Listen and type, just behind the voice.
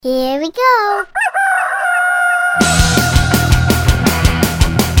Here we go.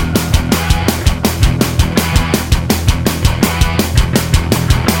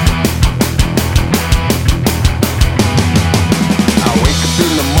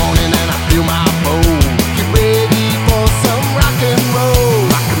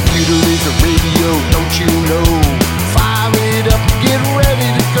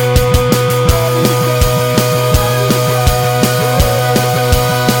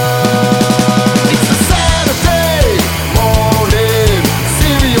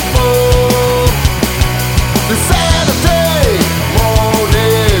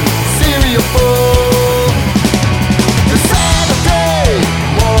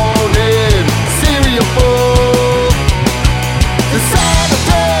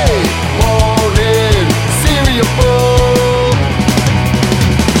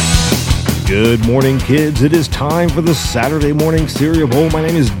 Good morning, kids. It is time for the Saturday morning cereal bowl. My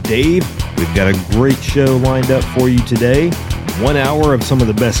name is Dave. We've got a great show lined up for you today. 1 hour of some of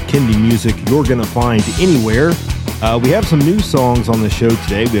the best Kindy music you're going to find anywhere. We have some new songs on the show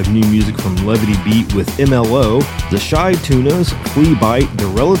today. We have new music from Levity Beet with MLO, the Shytunas, fleaBITE, the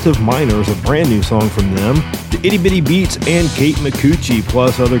Relative Minors, a brand new song from them, the Itty Bitty Beats, and Kate Micucci,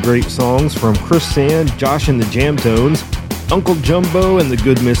 plus other great songs from Chris Sand, Josh and the Jamtones, Uncle Jumbo, and the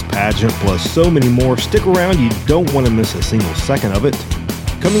good Miss Padgett, plus so many more. Stick around, you don't want to miss a single second of it.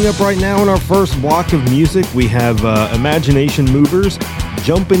 Coming up right now in our first block of music, we have Imagination Movers,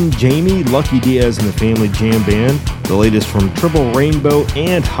 Jumpin' Jamie, Lucky Diaz and the Family Jam Band, the latest from Triple Rainbow,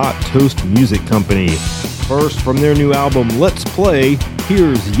 and Hot Toast Music Company. First, from their new album, Let's Play,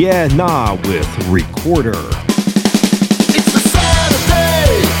 here's Yeah Nah with Recorder. It's a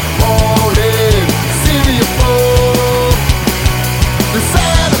Saturday morning, cereal bowl. The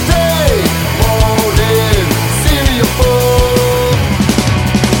Saturday morning, cereal bowl.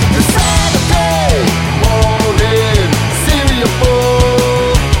 The Saturday morning, cereal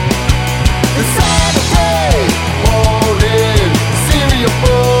bowl. The Saturday morning, cereal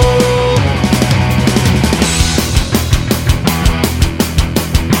bowl.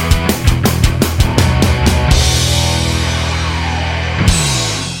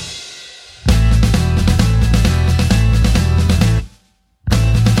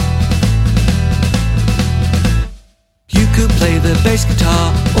 You could play the bass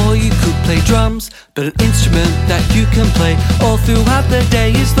guitar or you could play drums, but an instrument that you can play all throughout the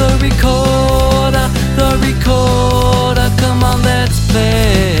day is the recorder. The recorder, come on, let's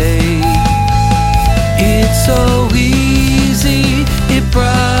play. It's so easy, it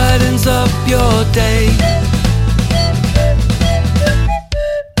brightens up your day.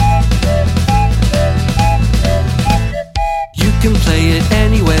 You can play it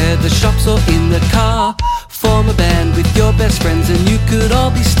anywhere, the shops or in the car. Form a band with your best friends and you could all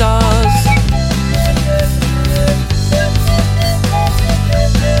be stars.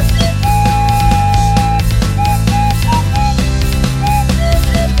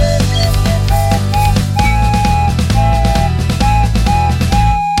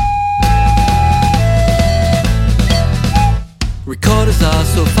 Recorders are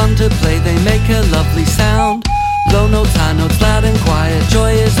so fun to play, they make a lovely sound. Low notes, high notes, loud and quiet.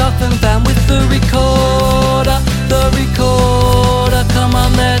 Joy is often found with the recorder. The recorder, come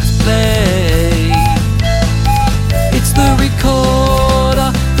on, let's play. It's the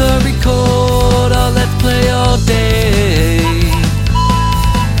recorder, let's play all day.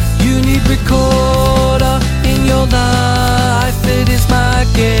 You need recorder in your life, it is my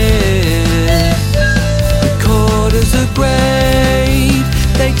guess. Recorders are great,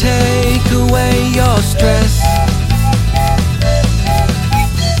 they take away your stress.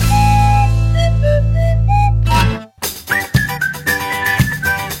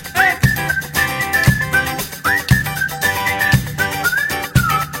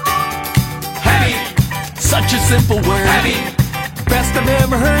 Such a simple word. Happy. Best I've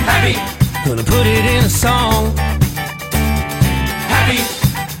ever heard. Happy. Gonna put it in a song. Happy.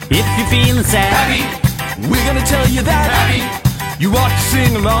 If you're feeling sad. Happy. We're gonna tell you that. Happy. You ought to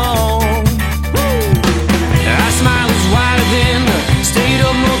sing along. Woo. Our smile is wider than the state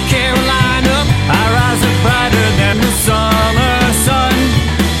of North Carolina. Our eyes are brighter than the summer sun.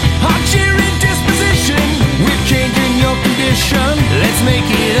 Our cheery disposition, we're changing your condition. Let's make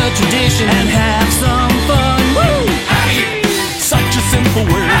it a tradition and have some fun. Woo! Happy. Such a simple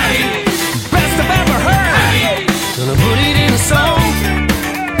word. Happy. Best I've ever heard. Happy. Gonna put it in a song.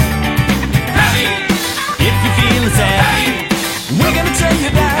 Happy. If you're feeling sad. Happy. We're gonna tell you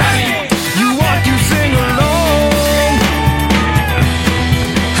that. Happy. You want to sing along.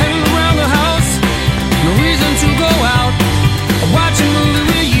 Hang around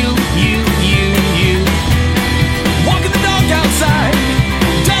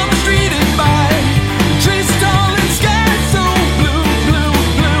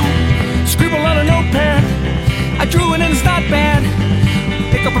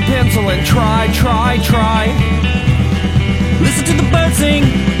try. Listen to the birds sing,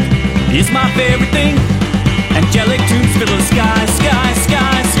 it's my favorite thing. Angelic tunes fill the sky. H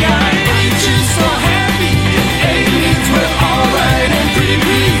is for happy, and A means we're alright, and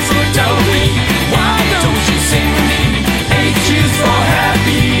please, so tell me, why don't you sing with me? H is for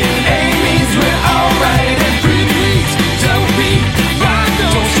happy, and A means we're alright, and please, tell me, why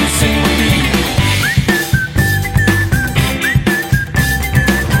don't you sing with me?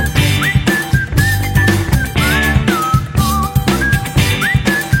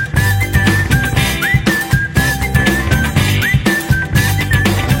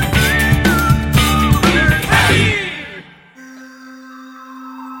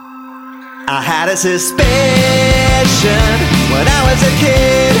 I had a suspicion when I was a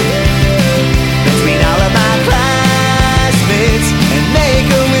kid between all of my classmates and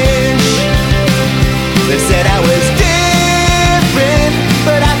Make-A-Wish. They said I was different,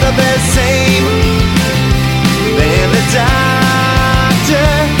 but I felt the same. Then the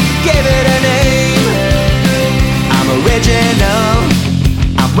doctor gave it a name. I'm original,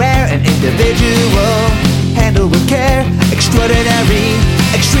 I'm rare and individual, handled with care, extraordinary,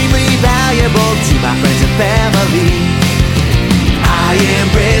 extremely valuable to my friends and family. I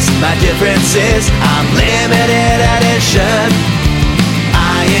embrace my differences, I'm limited edition.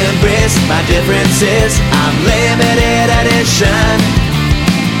 I embrace my differences, I'm limited edition.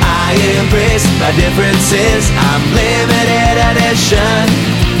 I embrace my differences, I'm limited edition.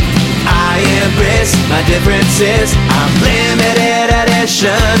 I embrace my differences, I'm limited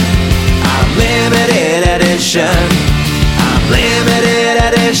edition. I'm limited edition. I'm limited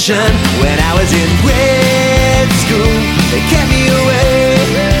edition. When I was in grade school, they kept me away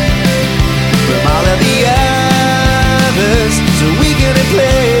from all of the others so we couldn't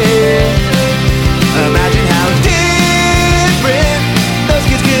play. Imagine how different those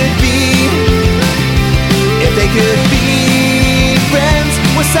kids could be if they could be friends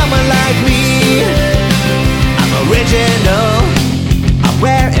with someone like me. I'm original, I'm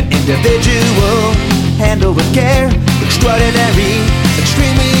rare and individual, handled with care, extraordinary,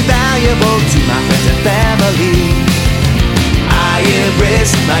 extremely valuable to my friends and family. I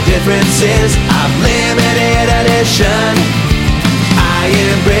embrace my differences, I'm limited edition. I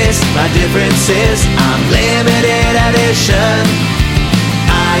embrace my differences, I'm limited edition.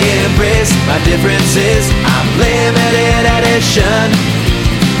 I embrace my differences, I'm limited edition.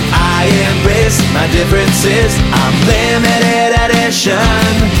 I embrace my differences, I'm limited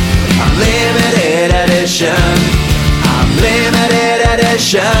edition. I'm limited edition. I'm limited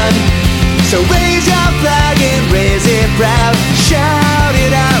edition. So raise your flag and raise it proud. Shout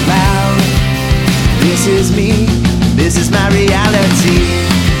it out loud. This is me, this is my reality.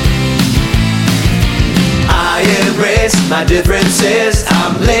 I embrace my differences,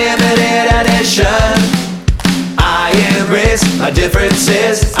 I'm limited edition. I embrace my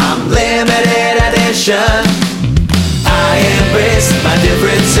differences, I'm limited edition. I embrace my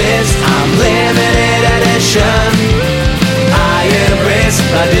differences, I'm limited edition. I embrace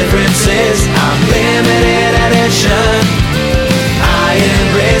my differences, I'm limited edition. I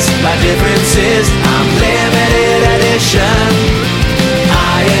embrace my differences, I'm limited edition.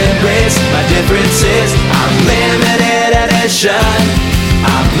 I embrace my differences, I'm limited edition.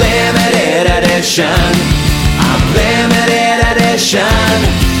 I'm limited edition. I'm limited edition.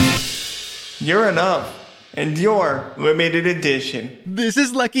 You're enough. And you're limited edition. This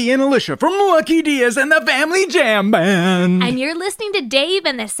is Lucky and Alisha from Lucky Diaz and the Family Jam Band. And you're listening to Dave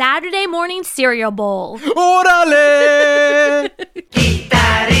and the Saturday Morning Cereal Bowl. Órale!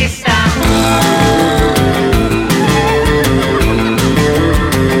 Guitarrista.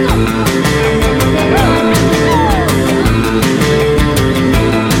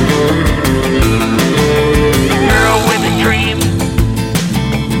 Girl with a dream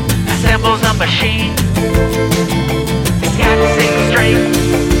assembles a machine. Got to sing straight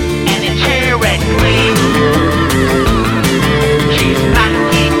and it's sheer and clean. She's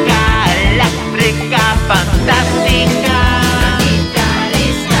mágica, eléctrica, fantástica.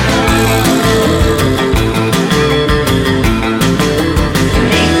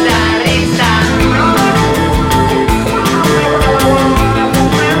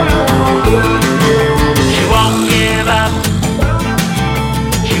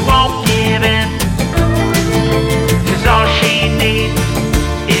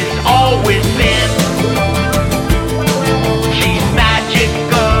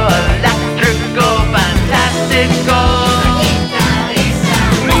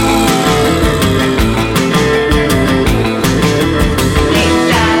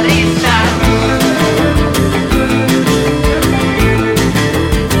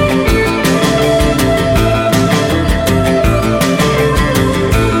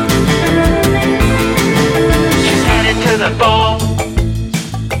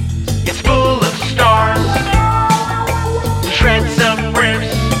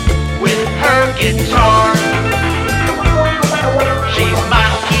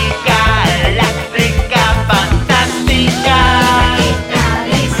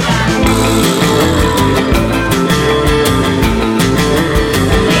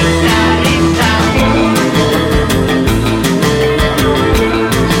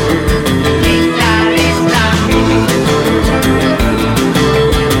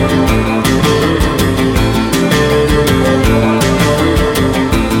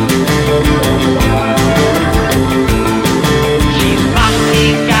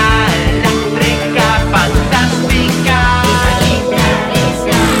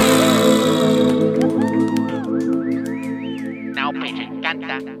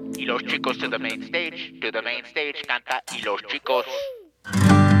 canta. Y los chicos to the main stage, canta. Y los chicos.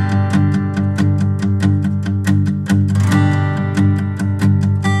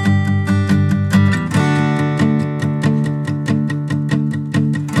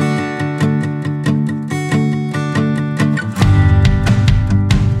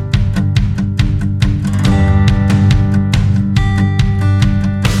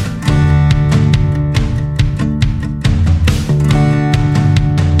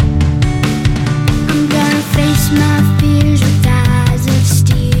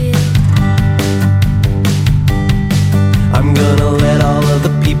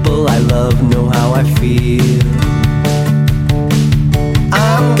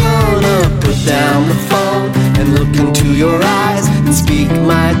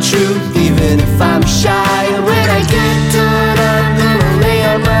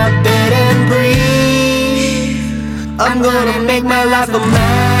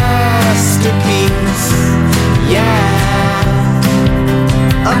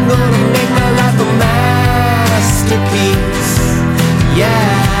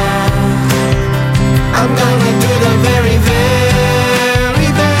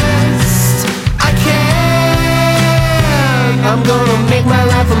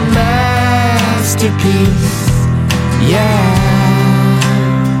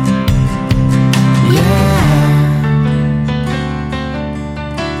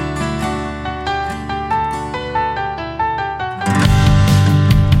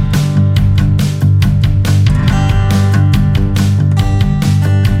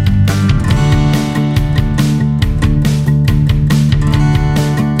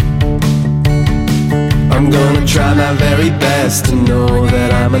 Try my very best to know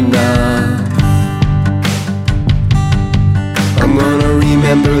that I'm enough. I'm gonna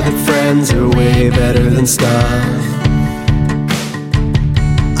remember that friends are way better than stuff.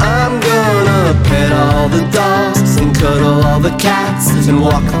 I'm gonna pet all the dogs and cuddle all the cats and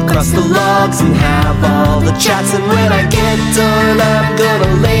walk across the logs and have all the chats. And when I get done, I'm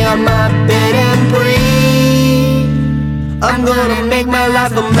gonna lay on my bed and breathe. I'm gonna make my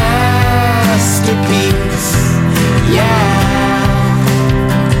life a masterpiece. Yeah,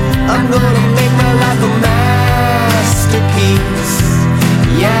 I'm gonna make my life a masterpiece.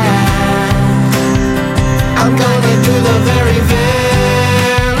 Yeah, I'm gonna do the very,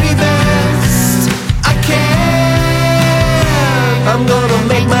 very best I can. I'm gonna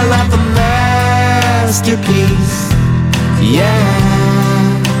make my life a masterpiece. Yeah,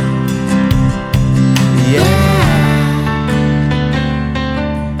 yeah.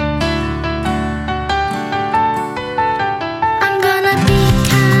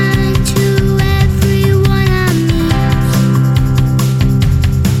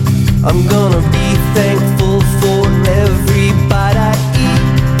 I'm gonna be thankful for every bite I eat.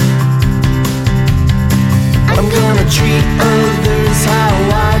 I'm gonna treat others how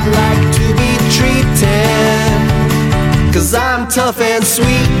I'd like to be treated. 'Cause I'm tough and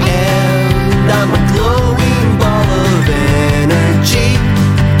sweet and I'm a glowing ball of energy.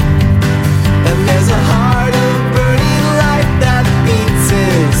 And there's a heart of burning light that beats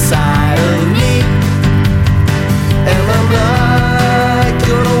inside of me. And I'm not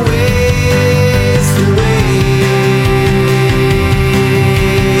gonna waste away.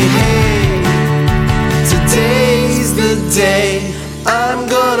 Hey, today's the day. I'm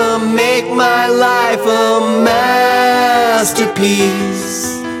gonna make my life a masterpiece.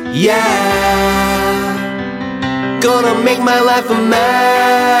 Yeah, gonna make my life a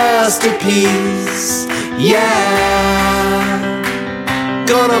masterpiece. Yeah,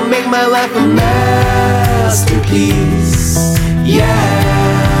 gonna make my life a masterpiece.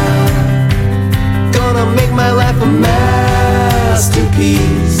 Yeah, gonna make my life a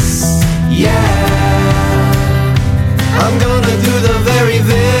masterpiece. Yeah, I'm gonna do the very,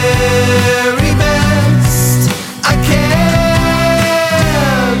 very best I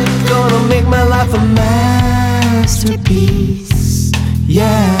can. Gonna make my life a masterpiece.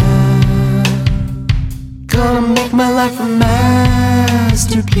 Yeah, gonna make my life a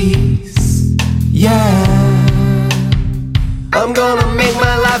masterpiece. Yeah, I'm gonna make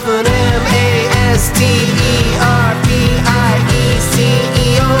my life an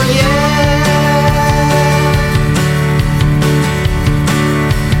masterpiece. Oh yeah,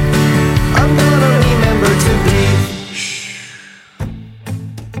 I'm gonna remember to breathe.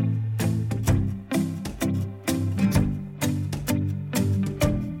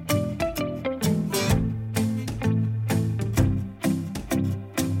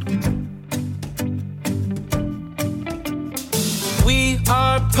 We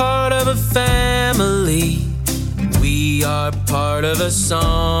are part of a family. We We are part of a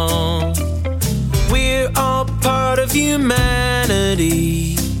song. We're all part of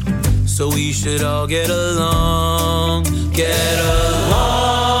humanity. So we should all get along. Get along.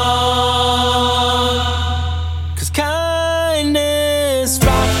 'Cause kindness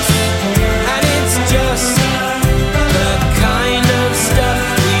rocks. And it's just the kind of stuff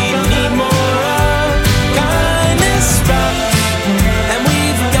we need more of. Kindness rocks. And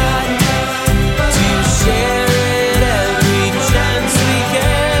we've got to share it every chance we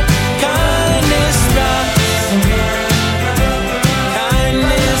get. Kindness rocks.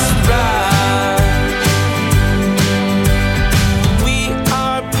 Kindness rocks. We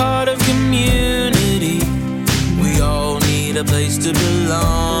are part of community. We all need a place to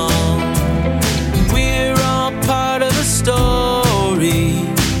belong. We're all part of a story.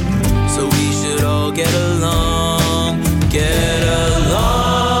 So we should all get along. Get along.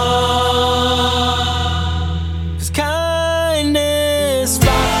 'Cause kindness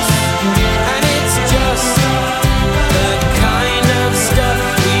rocks. And it's just the kind of stuff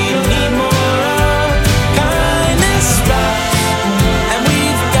we need more of. Kindness rocks. And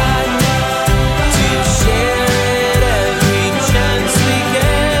we've got to share it every chance we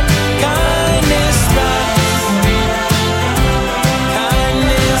get. Kindness rocks.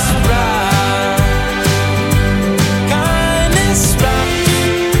 Kindness rocks. Kindness rocks.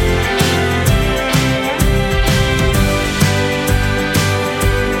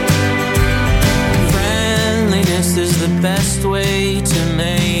 Friendliness is the best way to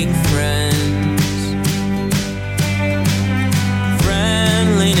make friends.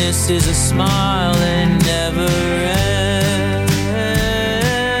 Friendliness is a smile that never ends.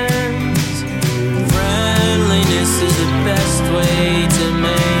 Friendliness is the best way to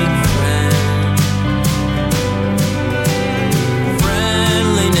make friends.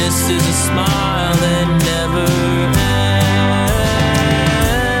 Friendliness is a smile that never ends.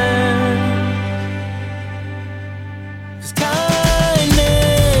 'Cause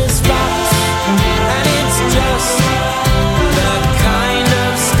kindness rocks. And it's just the kind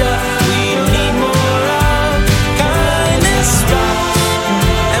of stuff we need more of. Kindness rocks.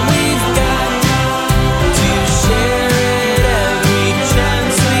 And we've got to share it every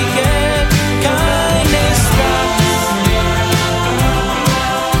chance we get. Kindness rocks.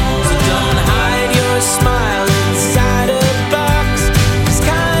 So don't hide your smile inside a box. 'Cause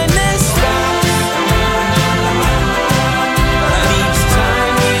kindness rocks. And each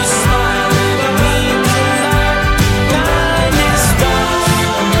time you smile it means a lot. Kindness rocks.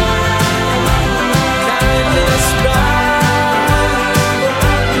 Kindness rocks.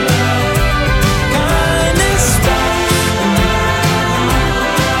 Kindness rocks.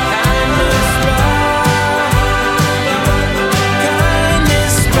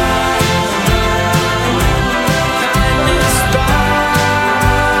 Kindness rocks.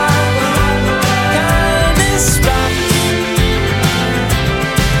 Kindness rocks.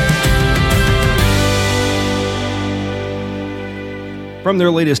 From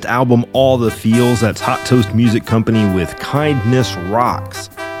their latest album, All the Feels, that's Hot Toast Music Company with Kindness Rocks.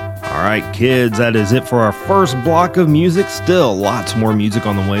 All right, kids, that is it for our first block of music. Still lots more music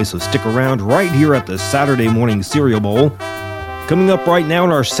on the way, so stick around right here at the Saturday Morning Cereal Bowl. Coming up right now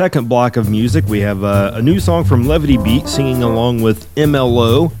in our second block of music, we have a new song from Levity Beet singing along with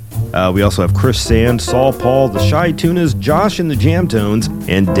MLO. We also have Chris Sands, SaulPaul, the Shytunas, Josh and the Jamtones,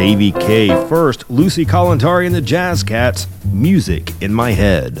 and Davey K. First, Lucy Kalantari and the Jazz Cats, Music in My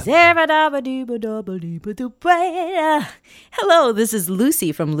Head. Hello, this is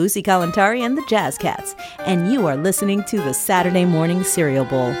Lucy from Lucy Kalantari and the Jazz Cats, and you are listening to the Saturday Morning Cereal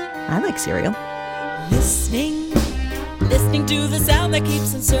Bowl. I like cereal. Listening to the sound that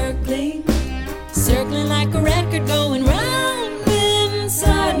keeps on circling like a record going round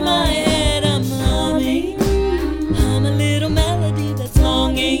inside my head. I'm humming a little melody that's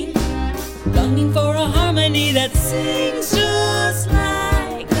longing for a harmony that sings just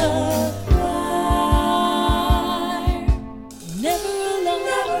like a choir.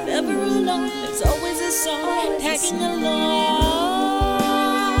 Never alone, there's always a song tagging along.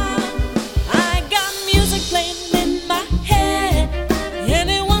 I got music playing in my head, and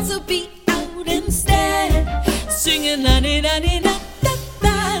it wants to be out instead, singing la di da di da da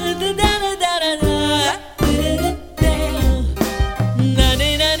da da da da da da.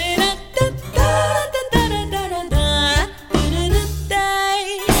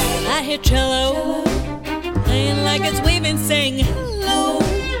 I hear cello playing like it's waving, saying hello,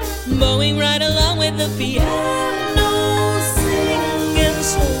 bowing right along with the piano, singing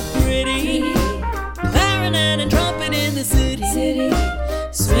so pretty. Clarinet and trumpet in the city,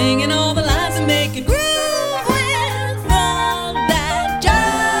 swinging all the lines and making groove with the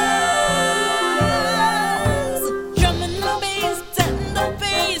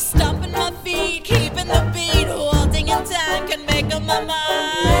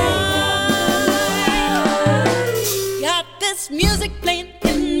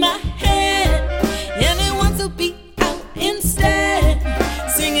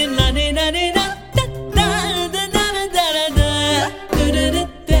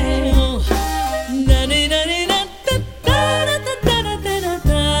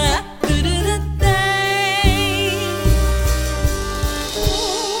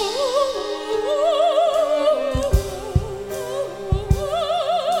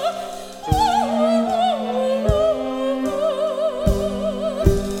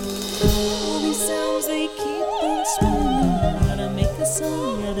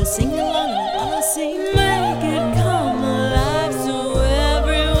sing along and wanna sing. Make it come alive so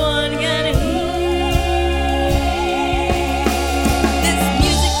everyone can hear. This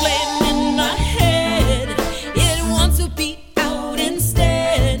music playing in my head, it wants to be out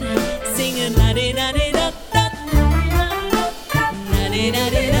instead. Singing la-di-da-di-da-da,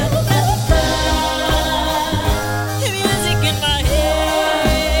 la-di-da-di-da-da. Music in my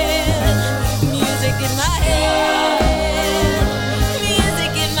head, music in my head,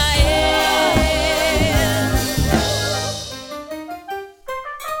 music in my head.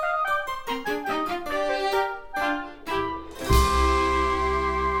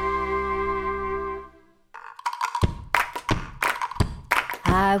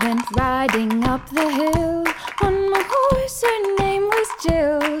 I went riding up the hill on my horse, her name was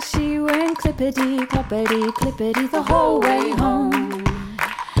Jill. She went clippity, cloppity, clippity the whole way home.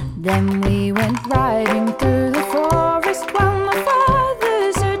 Then we went riding through the forest while my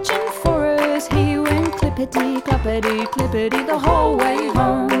father searching for us. He went clippity, cloppity, clippity the whole way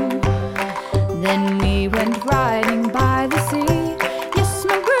home. Then we went riding by the sea. Yes,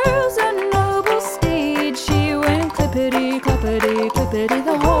 my girl's a noble steed. She went clippity, cloppity, clippity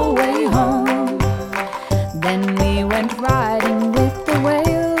the whole way home. Then we went riding with the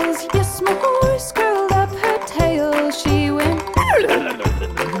whales. Yes, my horse curled up her tail. She went,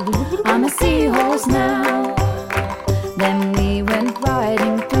 I'm a seahorse now. Then we went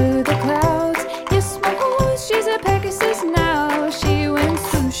riding through the clouds. Yes, my horse, she's a Pegasus now. She went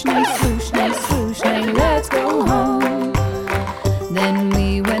swoosh-nay, swoosh-nay, swoosh-nay, let's go home. Then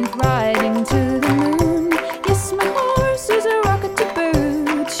we went riding to the moon. Yes, my horse is a rocket to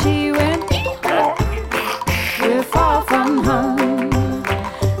boot. She went, we're far from home.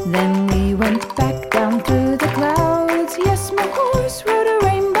 Then we went back down through the clouds. Yes, my horse rode a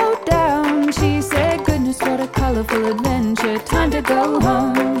rainbow down. She said, goodness, what a colorful adventure, time to go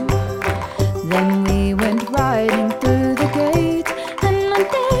home. Then we went riding through the gate, and my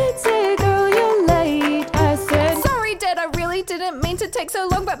dad said, girl, you're late. I said, Sorry, Dad, I really didn't mean to take so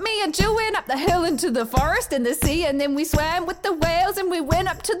long, but me and Jill went up the hill into the forest and the sea, and then we swam with the whales, and we went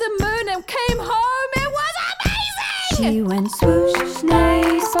up to the moon and came home. It was amazing! she went swoosh,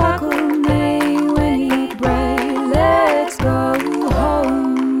 nay, sparkle, nay, when he bray, let's go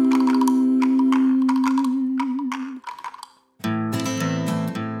home.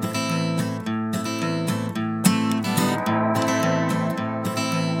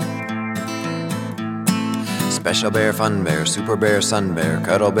 Special bear, fun bear, super bear, sun bear,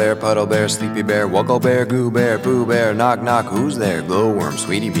 cuddle bear, puddle bear, sleepy bear, wuggle bear, goo bear, pooh bear, knock knock, who's there? Glowworm,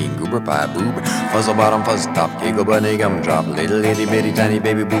 sweetie bean, goober pie, boo bear, fuzzle bottom, fuzz top, giggle bunny, gumdrop, little itty bitty tiny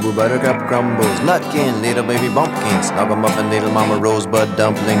baby boo boo, buttercup crumbles, nutkin, little baby bumpkin, snuggle muffin, little mama rosebud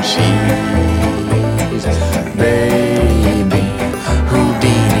dumpling, she's baby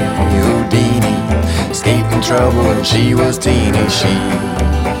Houdini, Houdini, escaped from trouble when she was teeny, she's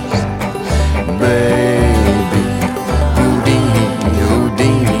baby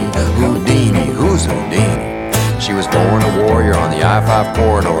Houdini. She was born a warrior on the I-5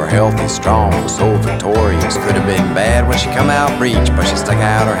 corridor, healthy, strong, so victorious. Could have been bad when she come out breech, but she stuck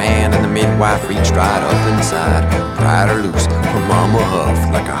out her hand and the midwife reached right up inside, pried her loose. Her mama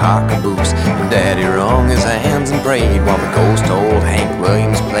huffed like a hot caboose, and Daddy wrung his hands and prayed while the ghost old Hank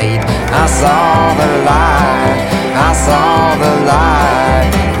Williams played. I saw the light, I saw the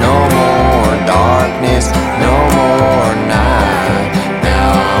light. No more darkness, no more night.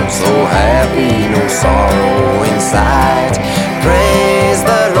 I'm so happy, no sorrow inside. Praise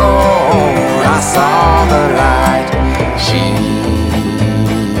the Lord, I saw the light.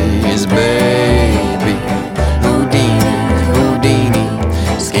 She's baby Houdini, Houdini,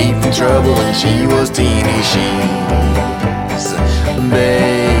 escaped from trouble when she was teeny. She's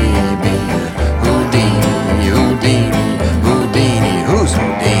baby Houdini, Houdini, Houdini. Who's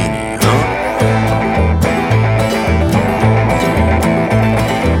Houdini, huh?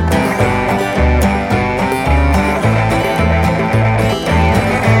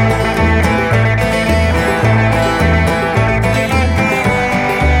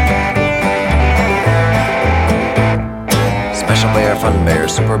 Fun bear,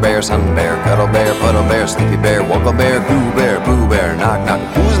 super bear, sun bear, cuddle bear, puddle bear, sleepy bear, wuggle bear, goo bear, boo bear, knock knock,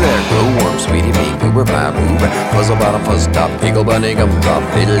 who's there? Glowworm, sweetie bean, goober pie, boo bear, fuzzle bottom, fuzz top, giggle bunny, gumdrop,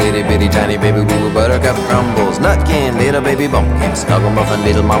 little itty bitty tiny baby boo, buttercup crumbles, nutkin, little baby bumpkin, snuggle muffin,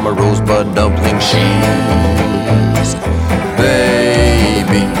 little mama rosebud dumpling. She's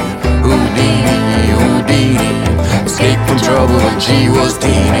baby Houdini, Houdini, escaped from trouble when she was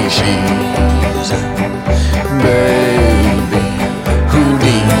teeny. She's baby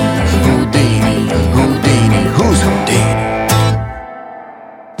Houdini, Houdini, Houdini. Who's Houdini?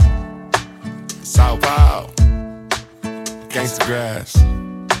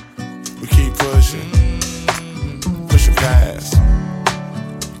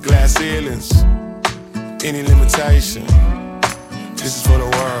 ceilings, any limitation. This is for the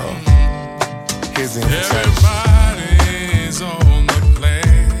world. Here's the invitation. Everybody's on the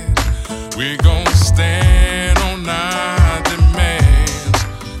plan. We're gonna stand on our demands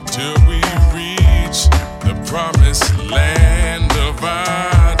till we reach the promised land of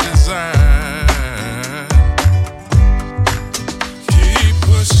our design. Keep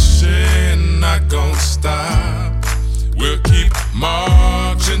pushing, not gonna stop. We'll keep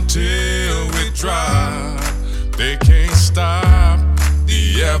marching till we drop. They can't stop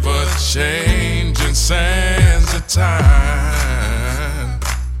the ever-changing sands of time.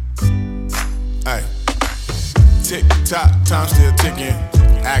 Hey, tick-tock, time still ticking.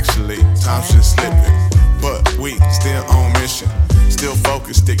 Actually, time's just slipping. But we still on mission. Still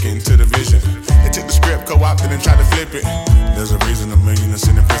focused, sticking to the vision. They took the script, co-opted and tried to flip it. There's a reason a million are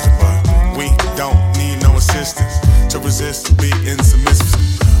sitting in prison, but we don't need no assistance to resist being submissive.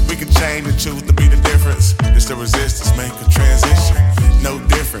 We can change and choose to be the difference. It's the resistance, make a transition. No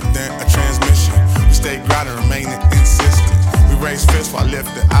different than a transmission. We stay grounded, remaining insistent. We raise fists while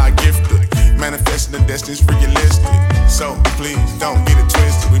lifting our gifted. Manifesting the destiny's realistic. So please don't get it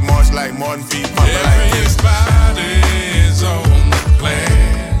twisted. We march like Martin feet pumping like this. Everybody's on the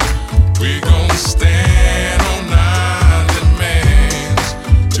plan. We're gonna stand on our demands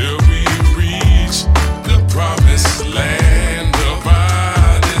till we reach the promised land of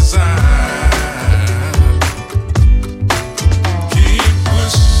our design. Keep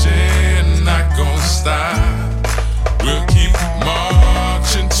pushing, not gonna stop. We'll keep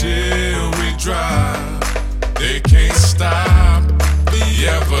marching till we drop. They can't stop the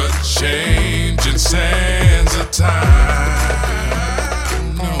ever-changing sands of time.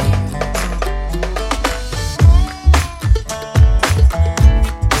 No.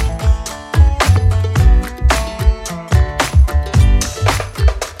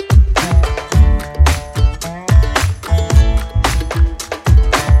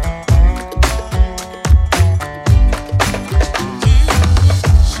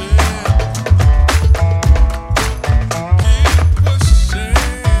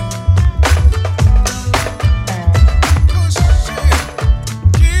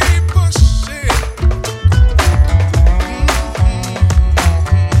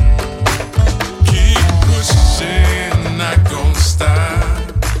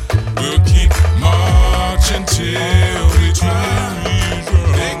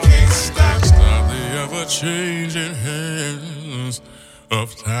 Changing hands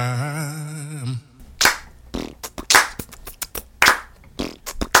of time.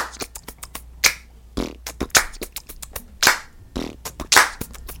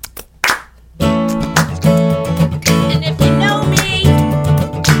 And if you know me,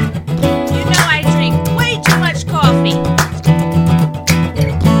 you know I drink way too much coffee.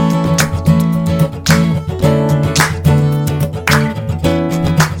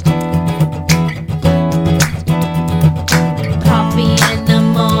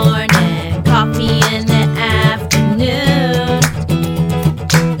 Coffee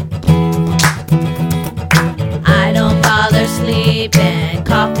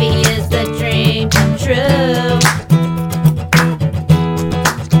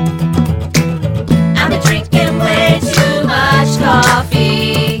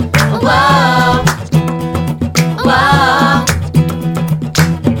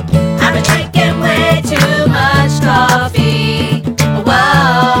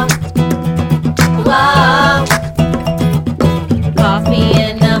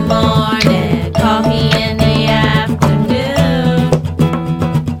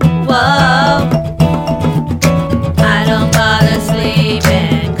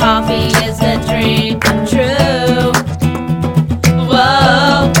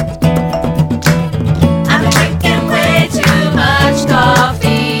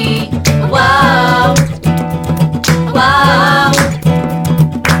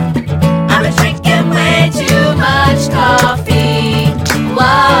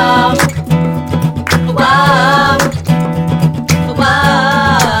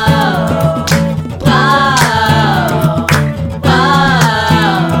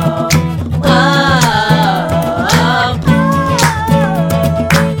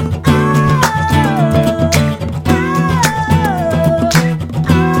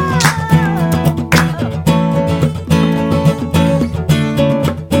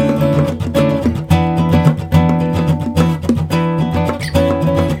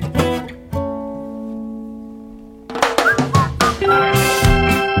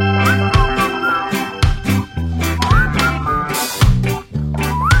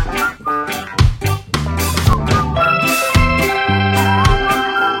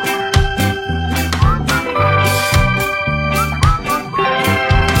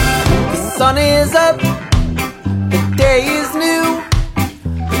is up, the day is new,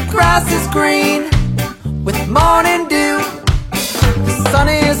 the grass is green with morning dew. The sun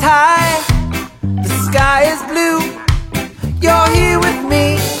is high, the sky is blue. You're here with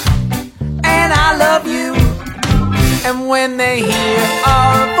me, and I love you. And when they hear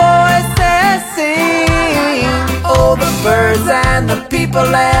our voices sing, oh, the birds and the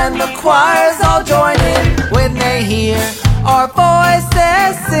people and the choirs all join in. When they hear our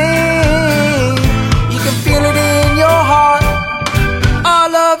voices sing, you can feel it in your heart. Our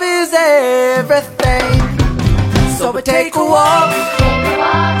love is everything. So we take a walk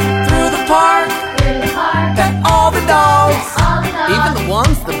through the park, pet all the dogs, even the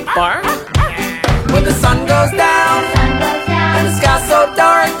ones that bark. When the sun goes down and the sky's so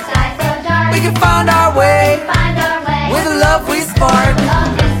dark, we can find our way with the love we spark.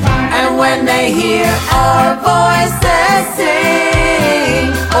 And when they hear our voices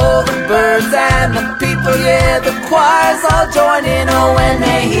sing, oh, the birds and the people, yeah, the choirs all join in. Oh, when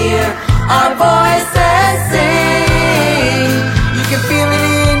they hear our voices sing, you can feel it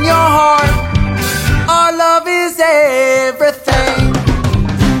in your heart. Our love is everything.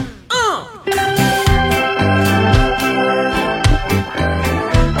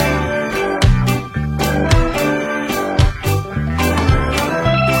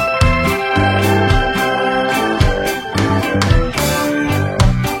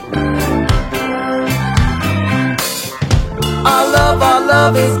 Our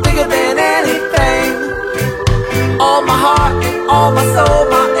love is bigger than anything. All my heart and all my soul,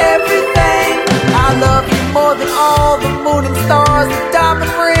 my everything. I love you more than all the moon and stars, the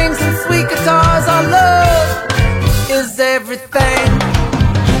diamond rings and sweet guitars. Our love is everything.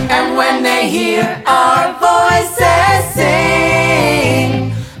 And when they hear our voices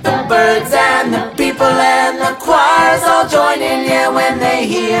sing, the birds and the people and the choirs all join in. Yeah, when they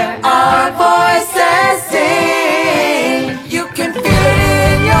hear our voices sing, you can feel it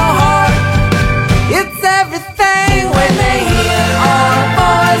in your heart. It's everything when they hear our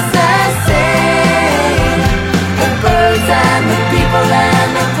voices sing. The birds and the people and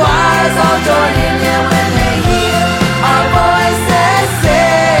the choirs all join in. Yeah, when they hear our voices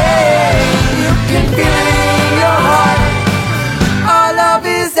sing, you can feel it in your heart. Our love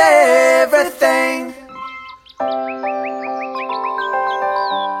is everything.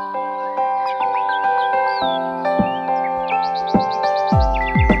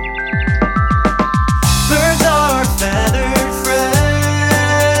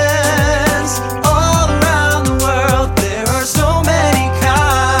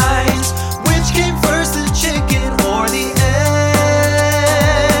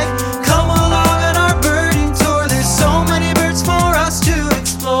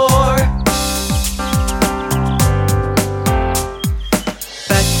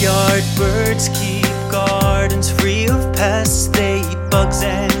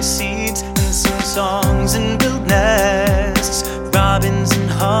 Songs and build nests, robins and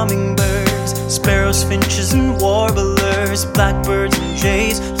hummingbirds, sparrows, finches and warblers, blackbirds and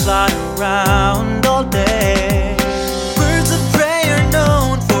jays fly around all day. Birds of prey are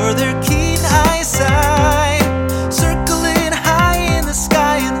known for their keen eyesight, circling high in the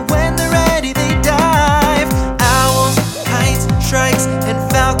sky, and when they're ready they dive. Owls, kites, shrikes, and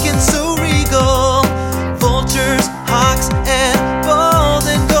falcons so regal, vultures, hawks, and bold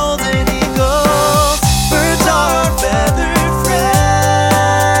and golden eagles. Birds are feathered friends.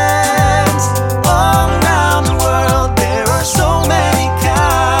 All around the world there are so many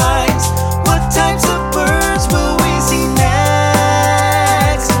kinds. What types of birds will we see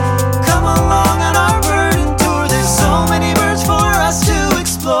next? Come along on our birding tour. There's so many birds for us to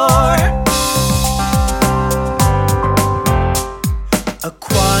explore.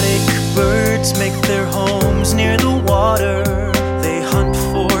 Aquatic birds make their homes near the water. They hunt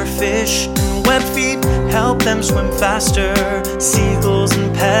for fish, and web feet help them swim faster. Seagulls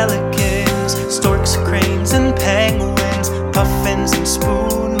and pelicans, storks, cranes, and penguins, puffins and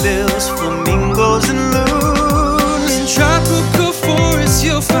spoonbills, flamingos and loons. In tropical forests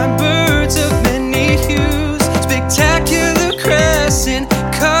you'll find birds of many hues, spectacular crests and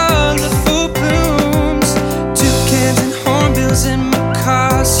colorful plumes, toucans and hornbills and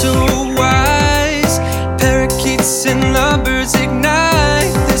macaws so wise, parakeets and lovebirds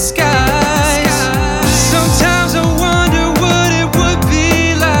ignite the skies. Sometimes I wonder what it would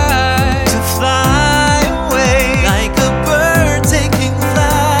be like to fly away like a bird taking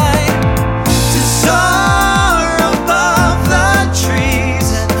flight, to soar above the trees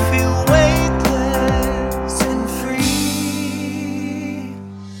and feel weightless and free.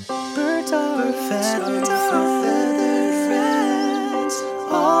 Birds are feathered friends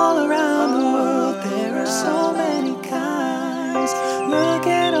all around the world.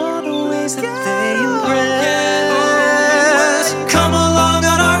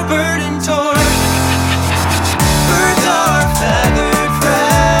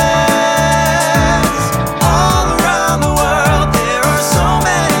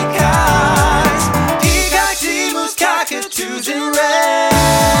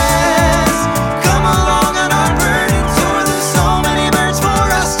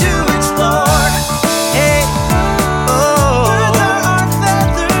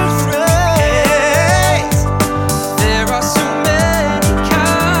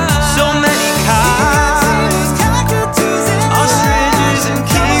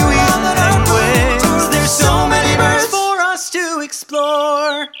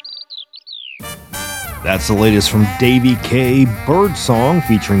 That's the latest from Davey K, Bird Song,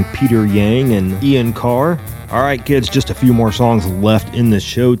 featuring Peter Yang and Ian Carr. All right, kids, just a few more songs left in the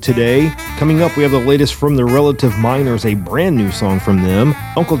show today. Coming up, we have the latest from the Relative Minors, a brand new song from them.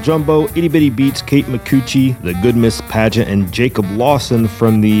 Uncle Jumbo, Itty Bitty Beats, Kate Micucci, The Good Miss Padgett, and Jacob Lawson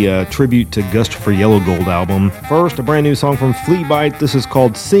from the tribute to Gustafer Yellowgold album. First, a brand new song from fleaBITE. This is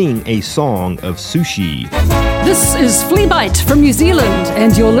called Sing a Song of Sushi. This is fleaBITE from New Zealand,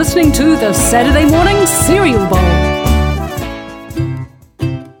 and you're listening to the Saturday Morning Cereal Bowl.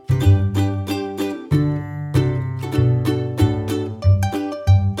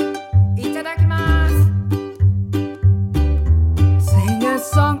 Sing a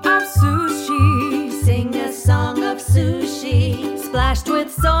song of sushi. Sing a song of sushi. Splashed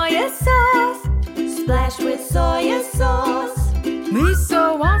with soy sauce. Splashed with soy sauce.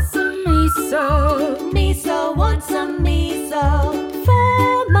 Miso wants some miso. Miso wants some miso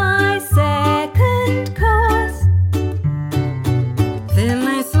for my second course.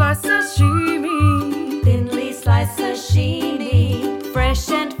 Thinly sliced sashimi. Thinly sliced sashimi. Fresh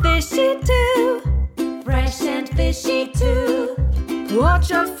and fishy too. Fresh and fishy too.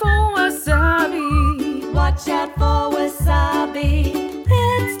 Watch out for wasabi. Watch out for wasabi.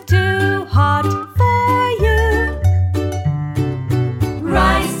 It's too hot for you.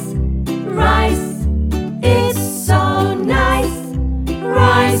 Rice, rice, it's so nice.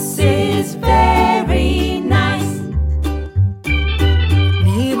 Rice is very nice.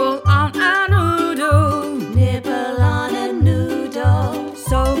 Nibble on a noodle. Nibble on a noodle.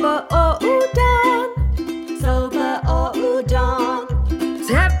 Soba or udon. Soba or udon.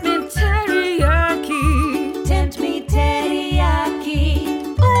 Tempt me teriyaki. Tempt me teriyaki.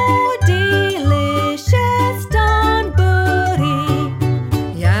 Oh, delicious donburi.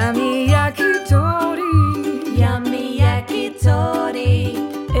 Yummy yakitori. Yummy yakitori.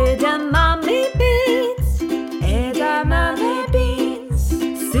 Edamame beans. Edamame beans.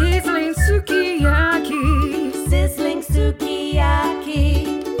 Sizzling sukiyaki. Sizzling sukiyaki.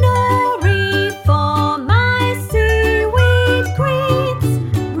 Nori for my seaweed greens.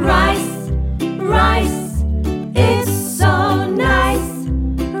 Rice, rice, it's so nice.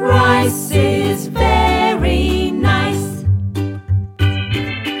 Rice is very nice.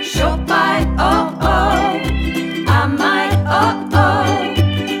 SaulPaul, oh oh, amai, oh oh.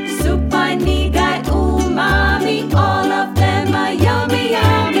 Supai, nigai, umami, all of them are yummy,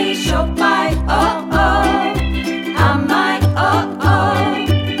 yummy. SaulPaul, oh oh, amai, oh oh.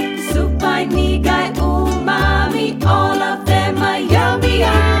 Supai, nigai, umami, all of them are yummy,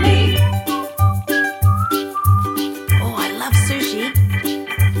 yummy. Oh, I love sushi.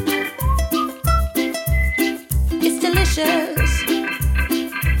 It's delicious.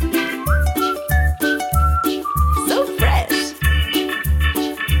 So fresh.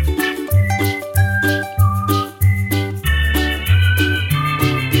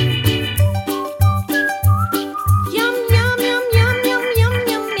 Yum, yum, yum, yum, yum, yum,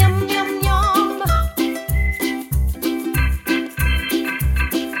 yum, yum, yum, yum.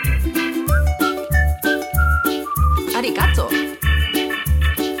 Arigato.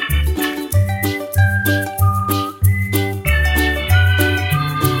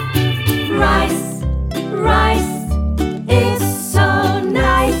 Rice, rice, it's so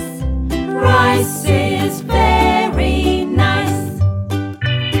nice. Rice is very nice.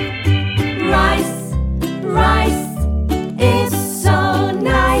 Rice, rice, it's so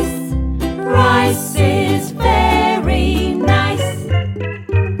nice. Rice is very nice.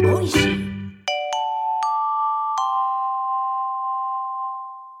 Oishi.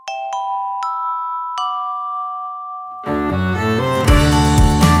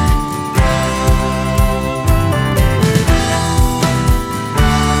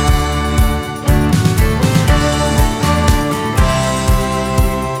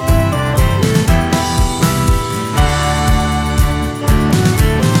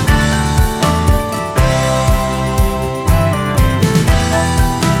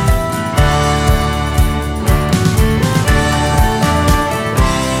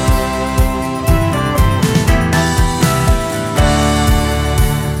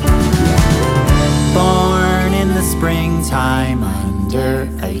 Born in the springtime under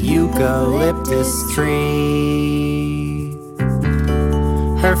a eucalyptus tree.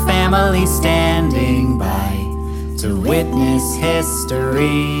 Her family standing by to witness history.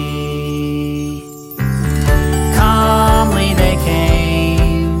 Calmly they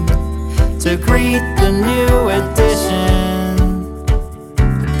came to greet the new addition.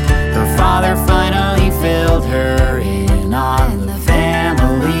 Her father finally filled her in on the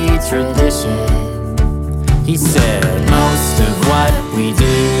family tradition. He said most of what we do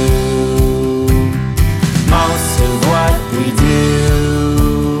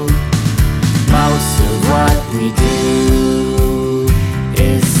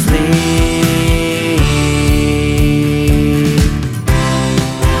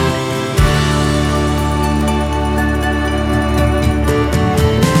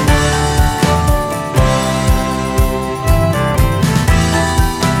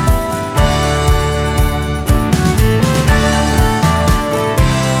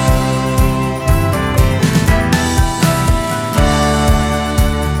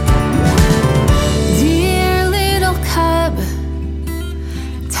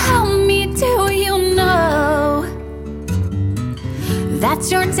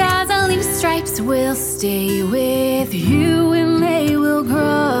stripes will stay with you and they will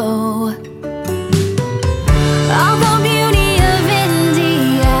grow. All the beauty of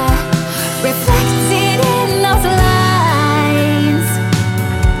India reflected in those lines.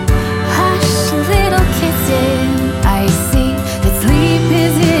 Hush, little kitten, I see that sleep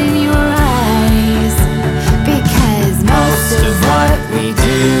is in your eyes. Because most of what we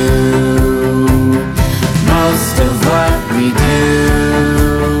do, most of what we do,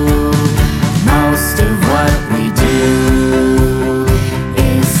 most of what we do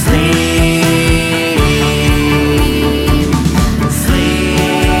is sleep, sleep,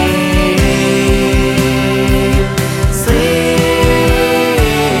 sleep,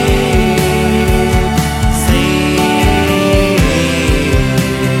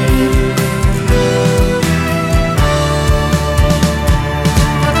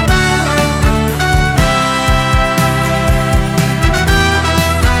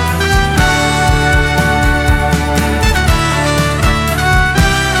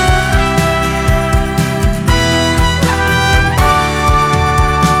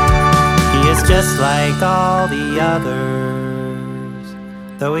 He is just like all the others,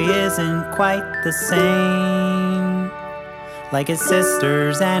 though he isn't quite the same. Like his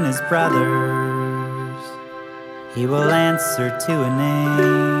sisters and his brothers, he will answer to a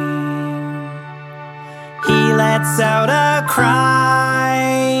name. He lets out a cry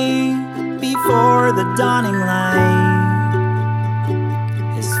before the dawning light.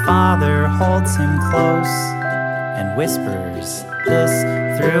 His father holds him close and whispers this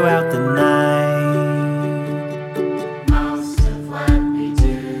throughout the night. Most of what we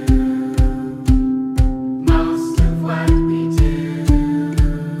do, most of what we do,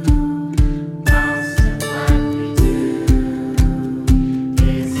 most of what we do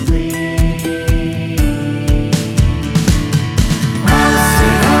is sleep. Most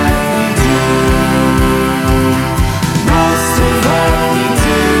of what we do, most of what we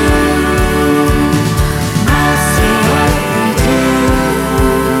do, most of what we do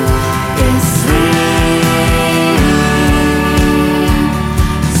is sleep,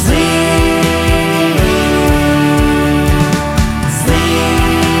 sleep,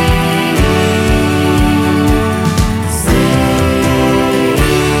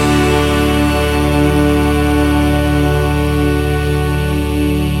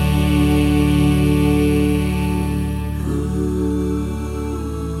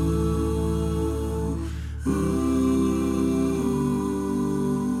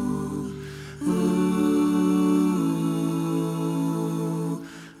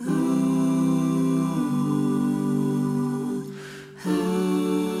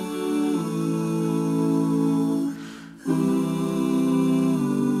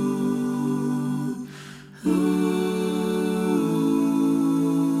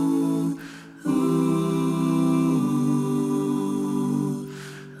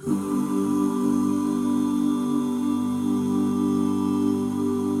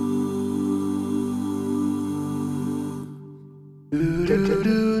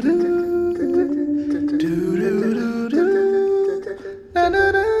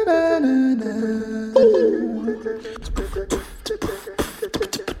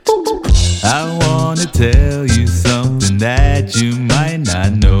 I wanna tell you something that you might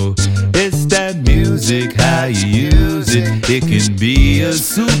not know. It's that music, how you use it. It can be a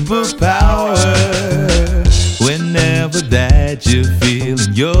superpower. Whenever that you're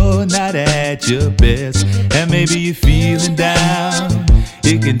feeling you're not at your best, and maybe you're feeling down,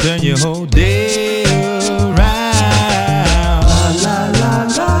 it can turn your whole day around. La la la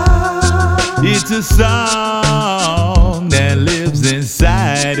la. It's a song that lives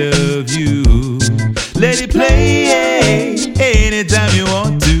inside of you. Let it play anytime you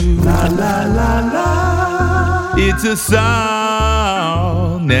want to. La la la la. It's a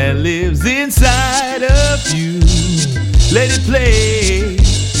song that lives inside of you. Let it play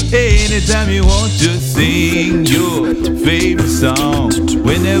anytime you want. Just sing your favorite song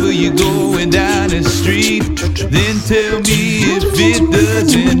whenever you're going down the street. Then tell me if it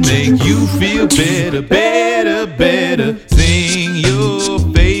doesn't make you feel better, better, better. Sing your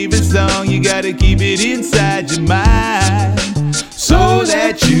favorite song. You gotta keep it inside your mind so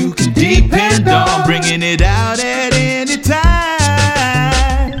that you can depend on bringing it out at any time.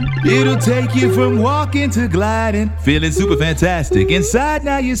 It'll take you from walking to gliding, feeling super fantastic. Inside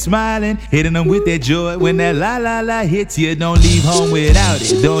now you're smiling, hitting them with that joy. When that la la la hits you, don't leave home without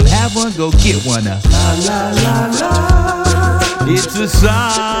it. Don't have one, go get one now. La la la la. It's a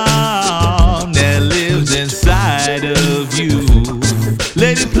song that lives inside of you.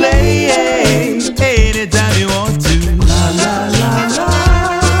 Let it play anytime you want to. La la la la.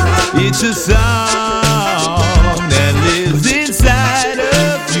 It's a song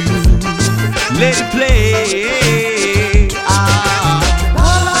let it play.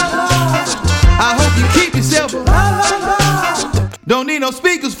 I hope you keep yourself. Don't need no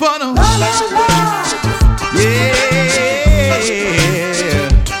speakers for no. Yeah.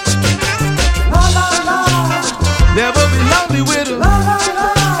 Never be lonely with her.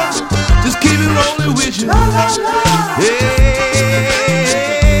 Just keep it rolling with you. Yeah.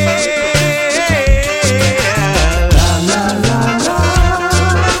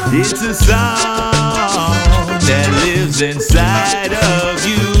 It's a song that lives inside of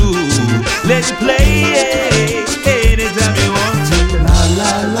you. Let it play anytime you want to.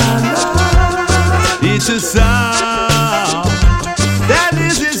 It's a song that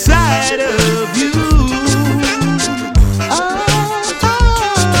lives inside of you.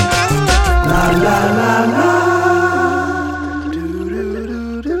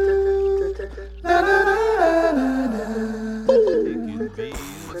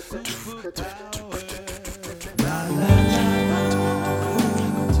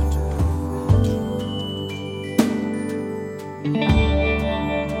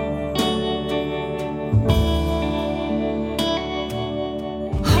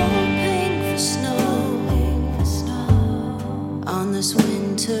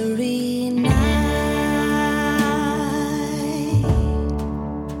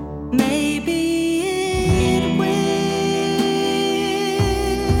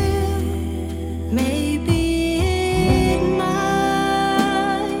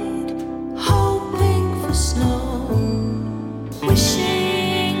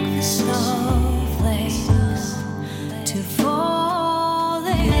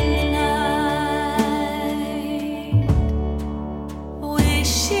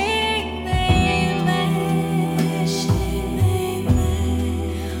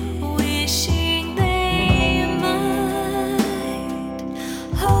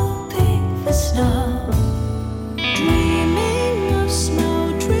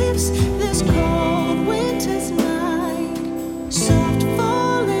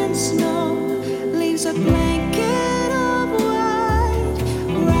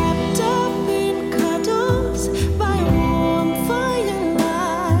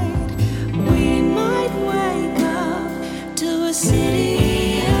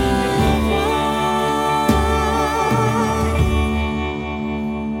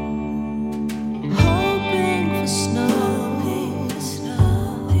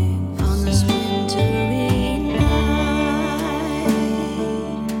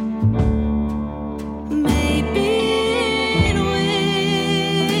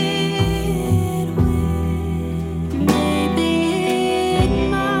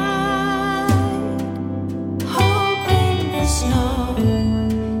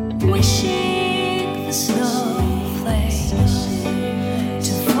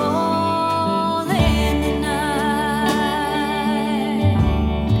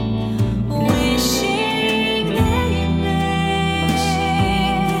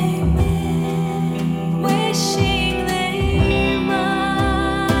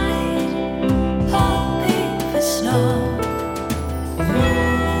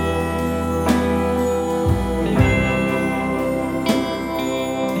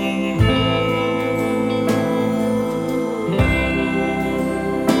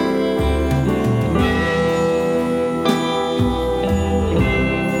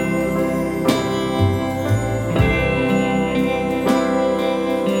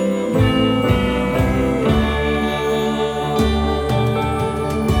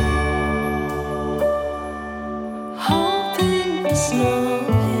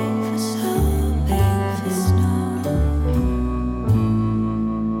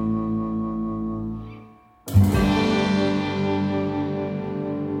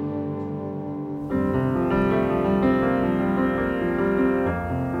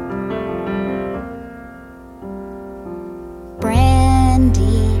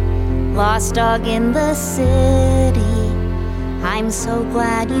 Lost dog in the city. I'm so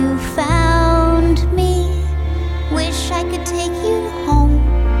glad you found me. Wish I could take you home.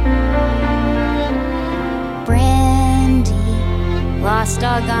 Brandy, lost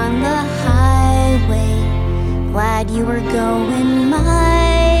dog on the highway. Glad you were going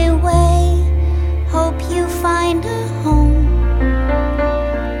my way. Hope you find a home.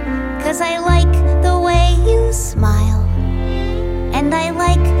 'Cause I like the way you smile. And I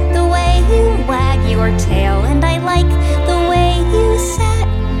like the way you wag your tail. And I like the way you sat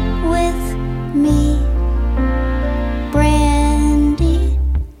with me. Brandy,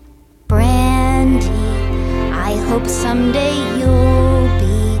 Brandy, I hope someday you'll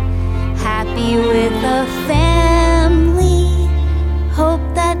be happy with a family. Hope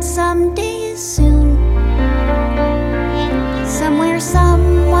that someday soon. Somewhere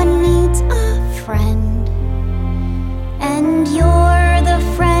someone needs a friend, and you're the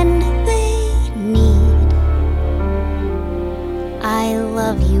friend they need. I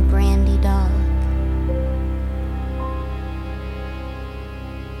love you, Brandy dog.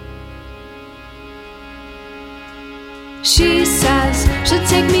 She says she'll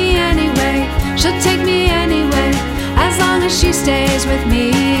take me anyway, she'll take me anyway, as long as she stays with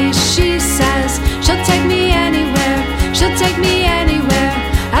me. She says she'll take me anywhere, she'll take me anywhere,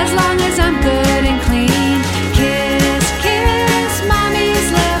 as long as I'm good and clean. Kiss, kiss,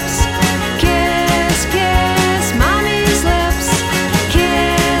 mommy's lips. Kiss, kiss, mommy's lips.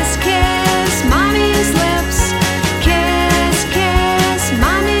 Kiss, kiss, mommy's lips. Kiss, kiss,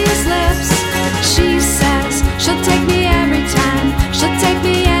 mommy's lips. She says she'll take me every time, she'll take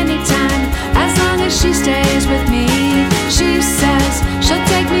me anytime, as long as she stays with me. She says she'll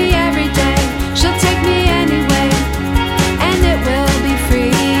take me every day, she'll take me anyway, and it will be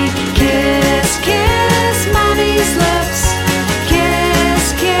free. Kiss, kiss, mommy's lips.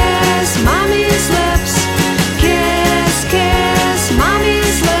 Kiss, kiss, mommy's lips. Kiss, kiss,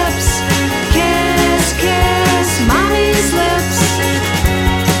 mommy's lips. Kiss, kiss, mommy's lips.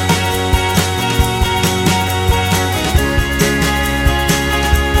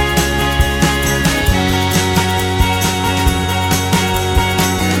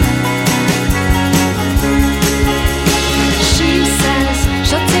 She says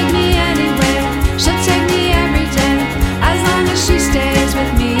she'll take me anywhere, she'll take me every day, as long as she stays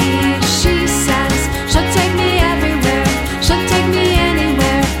with me. She says she'll take me everywhere, she'll take me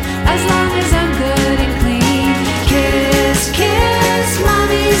anywhere, as long as I'm good and clean. Kiss, kiss,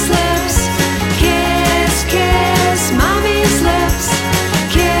 mommy's lips. Kiss, kiss, mommy's lips.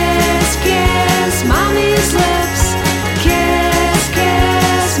 Kiss, kiss, mommy's lips. Kiss,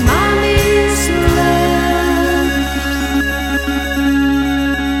 kiss, mommy's lips.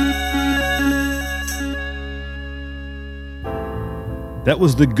 That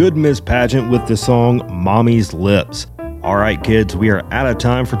was the good Miss Padgett with the song Mommy's Lips. All right, kids, we are out of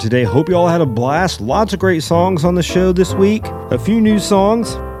time for today. Hope you all had a blast. Lots of great songs on the show this week. A few new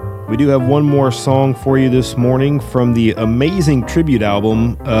songs. We do have one more song for you this morning from the amazing tribute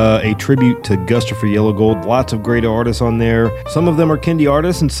album, a tribute to Gustafer Yellowgold. Lots of great artists on there. Some of them are Kindy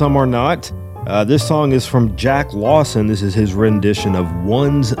artists and some are not. This song is from Jack Lawson. This is his rendition of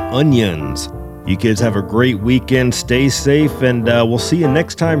One's Onions. You kids have a great weekend. Stay safe, and we'll see you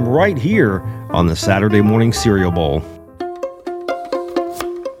next time right here on the Saturday Morning Cereal Bowl.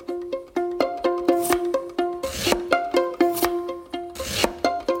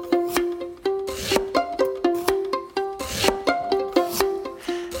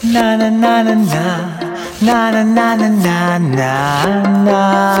 Na na na na na na na na na na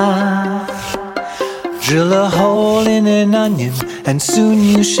na. Drill a hole in an onion, and soon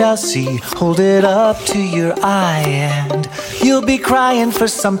you shall see. Hold it up to your eye, and you'll be crying for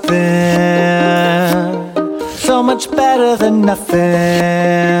something so much better than nothing.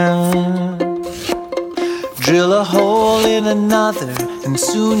 Drill a hole in another, and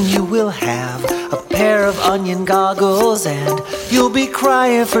soon you will have a pair of onion goggles, and you'll be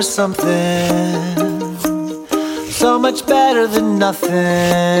crying for something so much better than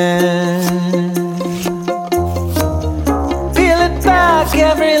nothing. Back,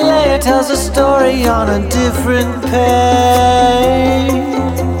 every layer tells a story on a different page.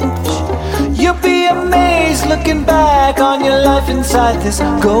 You'll be amazed looking back on your life inside this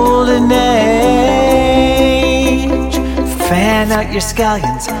golden age. Fan out your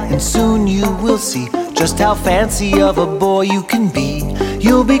scallions, and soon you will see just how fancy of a boy you can be.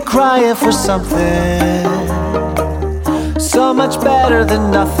 You'll be crying for something so much better than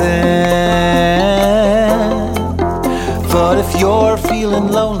nothing. But if you're feeling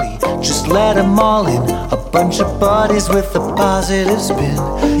lonely, just let them all in. A bunch of buddies with a positive spin.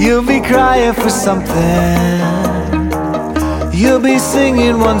 You'll be crying for something. You'll be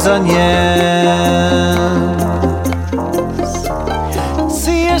singing One's Onions.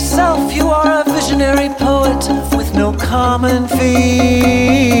 See yourself, you are a visionary poet with no common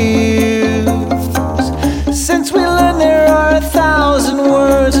fears. Since we learned there are 1,000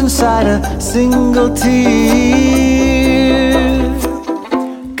 words inside a single tear.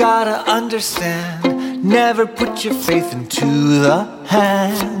 Gotta understand, never put your faith into the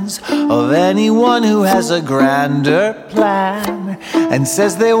hands of anyone who has a grander plan and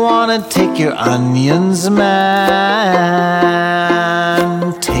says they wanna take your onions, man.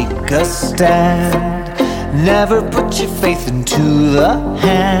 Take a stand. Never put your faith into the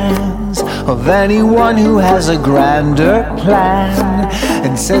hands of anyone who has a grander plan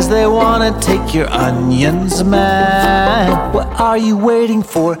and says they wanna take your onions, man. What are you waiting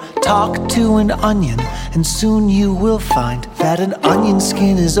for? Talk to an onion, and soon you will find that an onion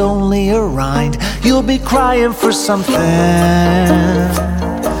skin is only a rind. You'll be crying for something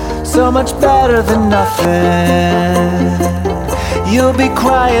so much better than nothing. You'll be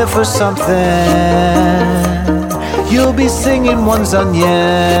crying for something. You'll be singing one's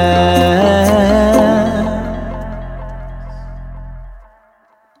onion.